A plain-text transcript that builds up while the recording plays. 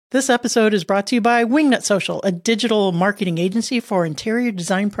This episode is brought to you by Wingnut Social, a digital marketing agency for interior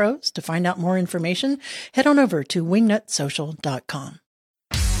design pros. To find out more information, head on over to wingnutsocial.com.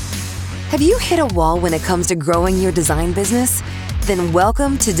 Have you hit a wall when it comes to growing your design business? Then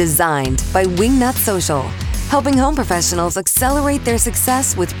welcome to Designed by Wingnut Social, helping home professionals accelerate their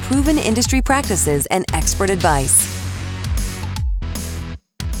success with proven industry practices and expert advice.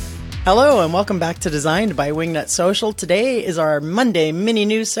 Hello and welcome back to Designed by Wingnut Social. Today is our Monday mini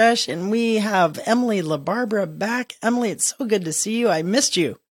news sesh and we have Emily LaBarbera back. Emily, it's so good to see you. I missed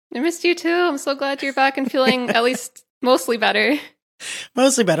you. I missed you too. I'm so glad you're back and feeling at least mostly better.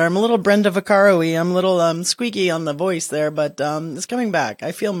 Mostly better. I'm a little Brenda Vaccaro-y. I'm a little squeaky on the voice there, but it's coming back.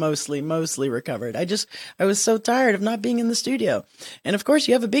 I feel mostly recovered. I was so tired of not being in the studio. And of course,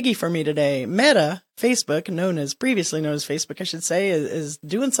 you have a biggie for me today. Meta, Facebook, previously known as Facebook, I should say, is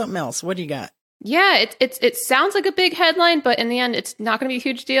doing something else. What do you got? Yeah, it sounds like a big headline, but in the end, it's not going to be a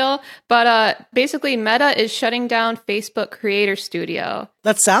huge deal. But basically, Meta is shutting down Facebook Creator Studio.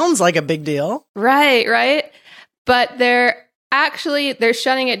 That sounds like a big deal. Right. But they're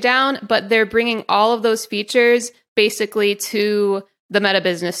shutting it down, but they're bringing all of those features basically to the Meta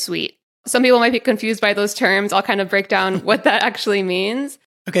Business Suite. Some people might be confused by those terms. I'll kind of break down what that actually means.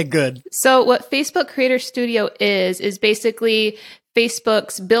 Okay, good. So what Facebook Creator Studio is basically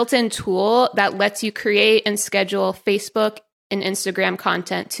Facebook's built-in tool that lets you create and schedule Facebook and Instagram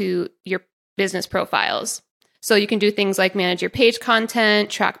content to your business profiles. So you can do things like manage your page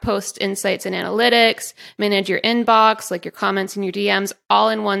content, track post insights and analytics, manage your inbox, like your comments and your DMs, all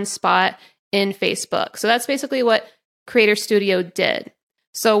in one spot in Facebook. So that's basically what Creator Studio did.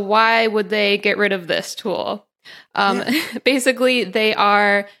 So why would they get rid of this tool? Basically, they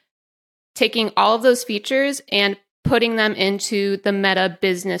are taking all of those features and putting them into the Meta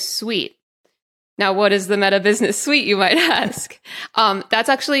Business Suite. Now, what is the Meta Business Suite, you might ask? That's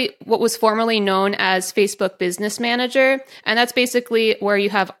actually what was formerly known as Facebook Business Manager. And that's basically where you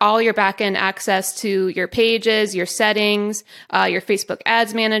have all your backend access to your pages, your settings, your Facebook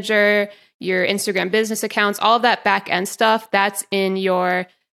Ads Manager, your Instagram business accounts, all of that backend stuff. That's in your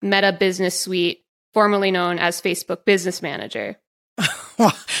Meta Business Suite, formerly known as Facebook Business Manager.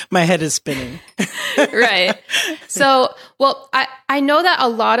 My head is spinning. Right. So, I know that a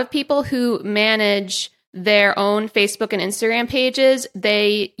lot of people who manage their own Facebook and Instagram pages,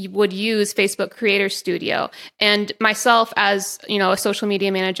 they would use Facebook Creator Studio. And myself, as a social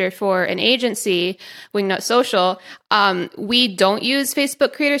media manager for an agency, Wingnut Social, we don't use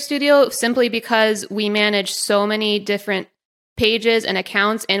Facebook Creator Studio simply because we manage so many different pages and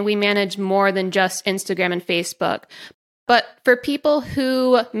accounts, and we manage more than just Instagram and Facebook. But for people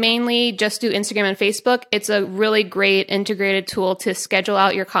who mainly just do Instagram and Facebook, it's a really great integrated tool to schedule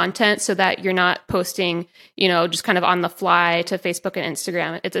out your content so that you're not posting, just kind of on the fly to Facebook and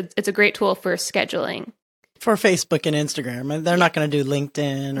Instagram. It's a great tool for scheduling. For Facebook and Instagram. They're not going to do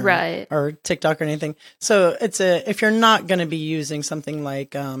LinkedIn or TikTok or anything. So if you're not going to be using something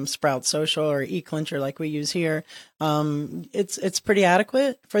like Sprout Social or eClincher like we use here, it's pretty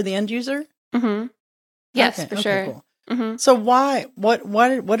adequate for the end user? Mm-hmm. Yes, for sure. Cool. Mm-hmm. So why?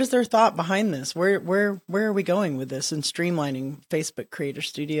 What is their thought behind this? Where are we going with this and streamlining Facebook Creator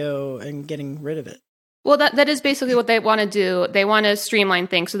Studio and getting rid of it? Well, that is basically what they want to do. They want to streamline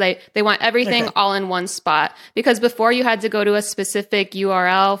things. So they want everything all in one spot. Because before you had to go to a specific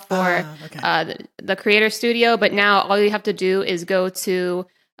URL for the Creator Studio, but now all you have to do is go to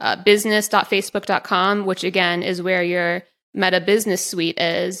business.facebook.com, which again is where your Meta Business Suite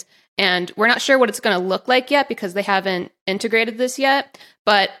is. And we're not sure what it's going to look like yet because they haven't integrated this yet.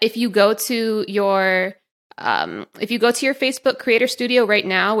 But if you go to your Facebook Creator Studio right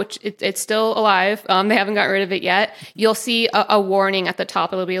now, which it's still alive, they haven't got rid of it yet, you'll see a warning at the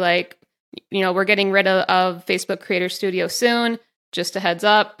top. It'll be like, we're getting rid of Facebook Creator Studio soon. Just a heads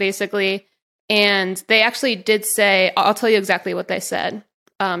up, basically. And they actually did say, I'll tell you exactly what they said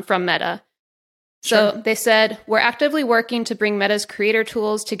from Meta. Sure. So they said, we're actively working to bring Meta's creator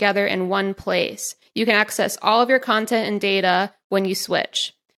tools together in one place. You can access all of your content and data when you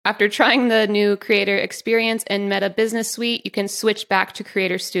switch. After trying the new creator experience in Meta Business Suite, you can switch back to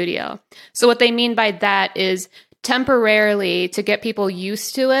Creator Studio. So what they mean by that is temporarily, to get people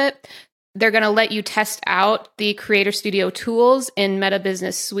used to it, they're going to let you test out the Creator Studio tools in Meta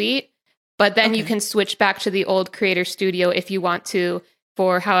Business Suite, but then you can switch back to the old Creator Studio if you want to,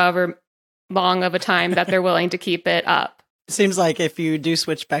 for however long of a time that they're willing to keep it up. Seems like if you do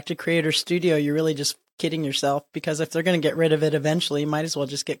switch back to Creator Studio, you're really just kidding yourself, because if they're going to get rid of it eventually, you might as well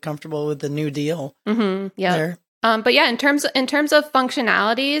just get comfortable with the new deal. Mm-hmm. Yeah. But yeah, in terms of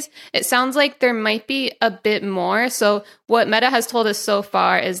functionalities, it sounds like there might be a bit more. So what Meta has told us so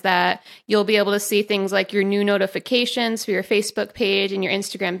far is that you'll be able to see things like your new notifications for your Facebook page and your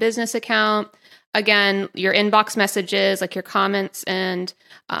Instagram business account. Again, your inbox messages, like your comments and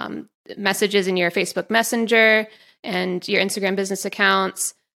messages in your Facebook Messenger and your Instagram business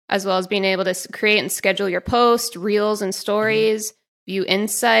accounts, as well as being able to create and schedule your posts, reels and stories, view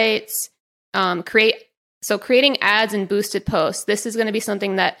insights, creating ads and boosted posts. This is going to be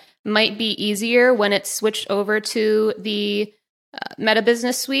something that might be easier when it's switched over to the Meta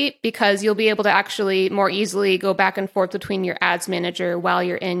Business Suite, because you'll be able to actually more easily go back and forth between your ads manager while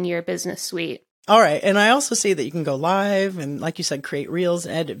you're in your business suite. All right. And I also see that you can go live and, like you said, create reels,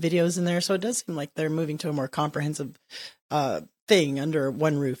 edit videos in there. So it does seem like they're moving to a more comprehensive thing under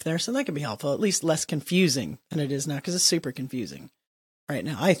one roof there. So that could be helpful, at least less confusing than it is now, because it's super confusing right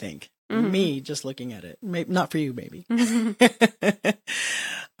now, I think. Me just looking at it. Maybe not for you, maybe.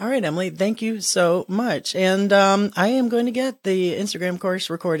 All right, Emily, thank you so much. And I am going to get the Instagram course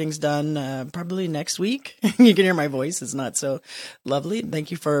recordings done probably next week. You can hear my voice. It's not so lovely.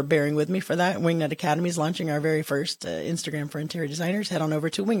 Thank you for bearing with me for that. Wingnut Academy is launching our very first Instagram for interior designers. Head on over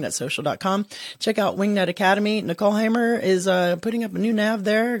to wingnutsocial.com. Check out Wingnut Academy. Nicole Heimer is putting up a new nav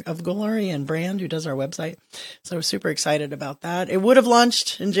there of Glory and Brand, who does our website. So we're super excited about that. It would have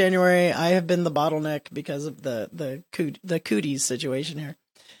launched in January. I have been the bottleneck because of the cooties situation here.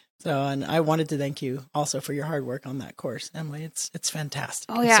 So, and I wanted to thank you also for your hard work on that course, Emily. It's fantastic.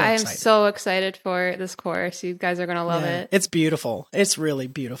 Oh yeah, I am so excited for this course. You guys are going to love it. It's beautiful. It's really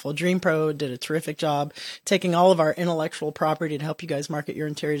beautiful. Dream Pro did a terrific job taking all of our intellectual property to help you guys market your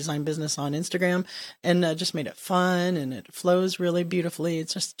interior design business on Instagram, and just made it fun, and it flows really beautifully.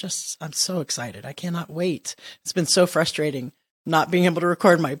 It's just I'm so excited. I cannot wait. It's been so frustrating not being able to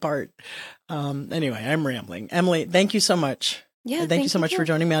record my part. Anyway, I'm rambling. Emily, thank you so much. Yeah, thank you so much for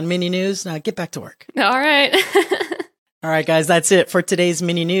joining me on Mini News. Now get back to work. All right. All right, guys, that's it for today's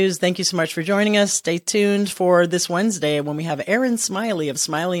Mini News. Thank you so much for joining us. Stay tuned for this Wednesday when we have Aaron Smiley of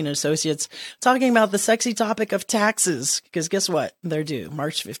Smiley & Associates talking about the sexy topic of taxes, because guess what? They're due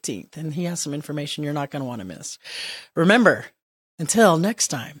March 15th, and he has some information you're not going to want to miss. Remember, until next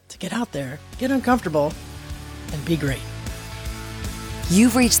time, to get out there, get uncomfortable, and be great.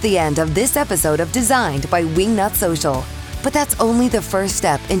 You've reached the end of this episode of Designed by Wingnut Social. But that's only the first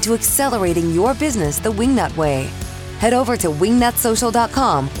step into accelerating your business the Wingnut way. Head over to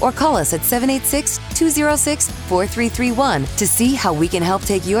wingnutsocial.com or call us at 786-206-4331 to see how we can help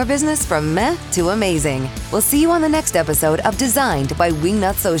take your business from meh to amazing. We'll see you on the next episode of Designed by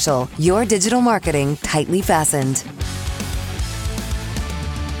Wingnut Social, your digital marketing tightly fastened.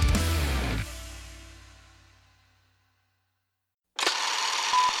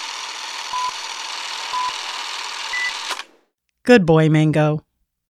 Good boy, Mango.